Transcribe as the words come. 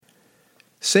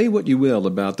Say what you will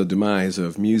about the demise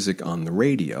of music on the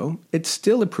radio, it's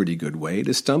still a pretty good way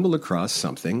to stumble across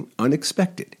something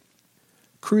unexpected.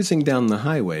 Cruising down the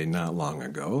highway not long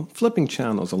ago, flipping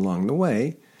channels along the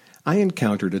way, I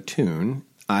encountered a tune,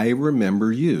 I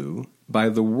Remember You, by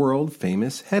the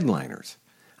world-famous Headliners.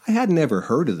 I had never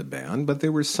heard of the band, but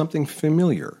there was something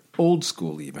familiar, old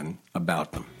school even,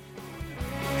 about them.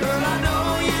 Girl, I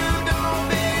know you don't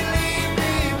believe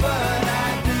me, but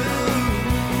I do.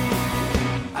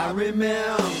 I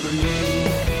remember you.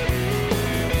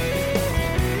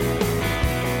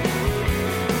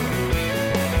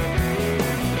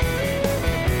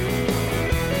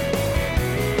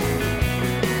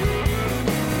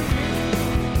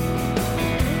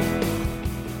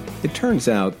 It turns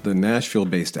out the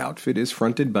Nashville-based outfit is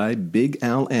fronted by Big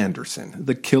Al Anderson,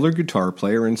 the killer guitar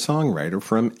player and songwriter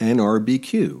from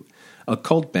NRBQ, a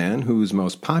cult band whose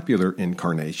most popular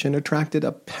incarnation attracted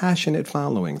a passionate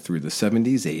following through the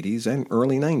 70s, 80s, and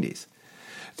early 90s.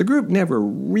 The group never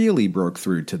really broke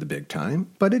through to the big time,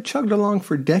 but it chugged along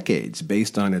for decades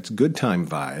based on its good time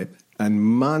vibe and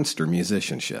monster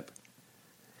musicianship.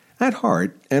 At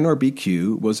heart,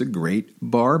 NRBQ was a great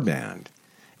bar band.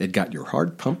 It got your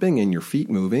heart pumping and your feet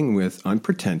moving with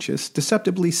unpretentious,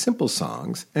 deceptively simple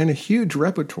songs and a huge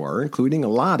repertoire including a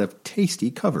lot of tasty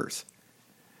covers.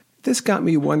 This got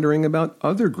me wondering about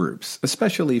other groups,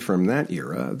 especially from that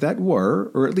era, that were,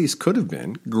 or at least could have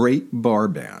been, great bar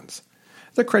bands.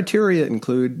 The criteria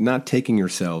include not taking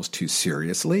yourselves too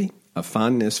seriously, a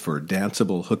fondness for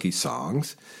danceable, hooky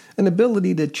songs, an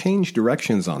ability to change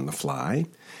directions on the fly,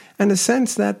 and a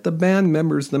sense that the band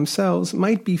members themselves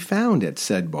might be found at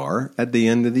said bar at the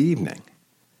end of the evening.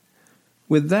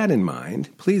 With that in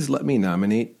mind, please let me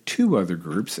nominate two other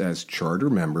groups as charter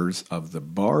members of the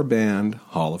Bar Band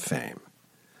Hall of Fame.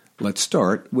 Let's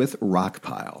start with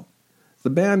Rockpile. The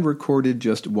band recorded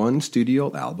just one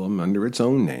studio album under its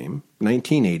own name,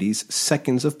 1980's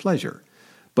Seconds of Pleasure,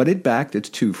 but it backed its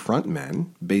two frontmen,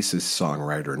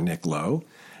 bassist-songwriter Nick Lowe,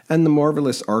 and the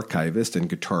marvelous archivist and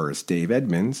guitarist Dave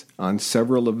Edmonds on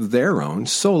several of their own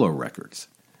solo records.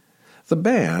 The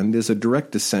band is a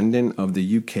direct descendant of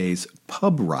the UK's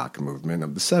pub rock movement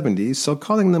of the 70s, so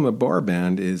calling them a bar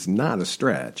band is not a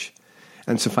stretch.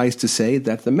 And suffice to say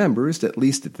that the members, at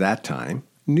least at that time,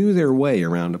 knew their way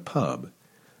around a pub.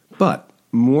 But,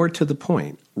 more to the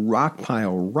point,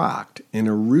 Rockpile rocked in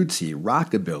a rootsy,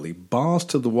 rockabilly,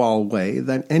 balls-to-the-wall way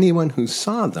that anyone who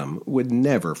saw them would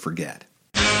never forget.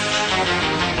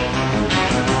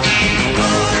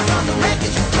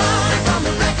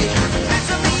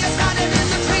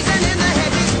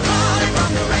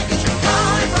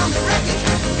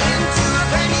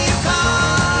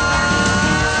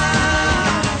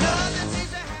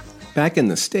 Back in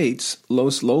the States,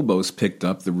 Los Lobos picked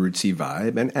up the rootsy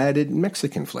vibe and added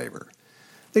Mexican flavor.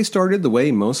 They started the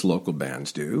way most local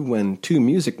bands do, when two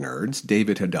music nerds,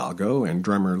 David Hidalgo and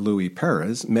drummer Louis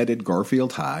Perez, met at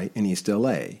Garfield High in East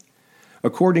L.A.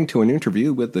 According to an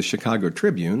interview with the Chicago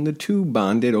Tribune, the two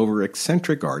bonded over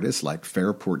eccentric artists like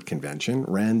Fairport Convention,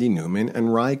 Randy Newman,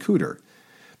 and Ry Cooder.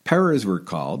 Perez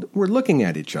recalled, "We're looking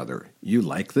at each other. You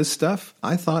like this stuff?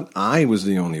 I thought I was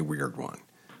the only weird one."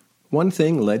 One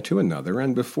thing led to another,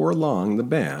 and before long, the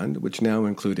band, which now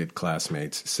included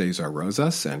classmates Cesar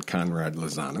Rosas and Conrad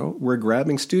Lozano, were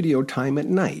grabbing studio time at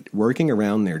night, working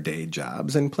around their day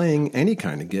jobs and playing any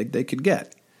kind of gig they could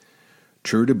get.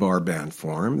 True to bar band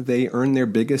form, they earned their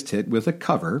biggest hit with a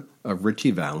cover of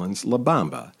Richie Valens' La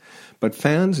Bamba, but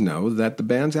fans know that the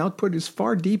band's output is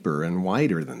far deeper and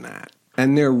wider than that.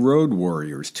 And they're road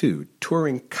warriors, too,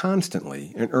 touring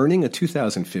constantly and earning a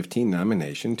 2015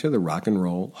 nomination to the Rock and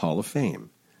Roll Hall of Fame.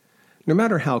 No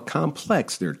matter how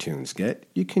complex their tunes get,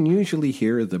 you can usually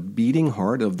hear the beating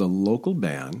heart of the local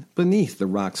band beneath the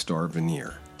rock star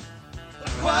veneer.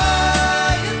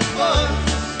 Quiet voice,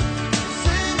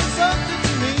 sing something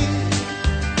to me.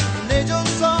 An angel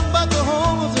song about the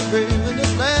home of the brave in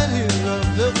this land here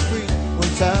of the free.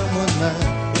 One time, one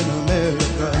night in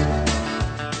America.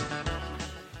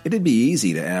 It'd be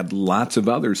easy to add lots of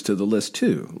others to the list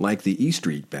too, like the E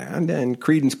Street Band and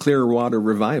Creedence Clearwater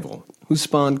Revival, who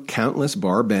spawned countless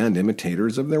bar band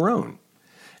imitators of their own.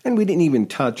 And we didn't even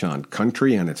touch on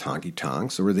country and its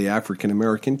honky-tonks or the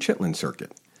African-American Chitlin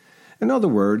Circuit. In other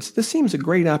words, this seems a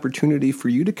great opportunity for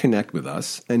you to connect with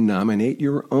us and nominate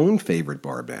your own favorite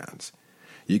bar bands.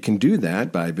 You can do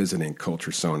that by visiting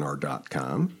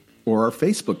culturesonar.com or our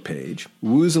Facebook page,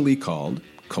 woozily called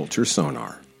Culture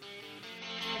Sonar.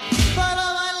 But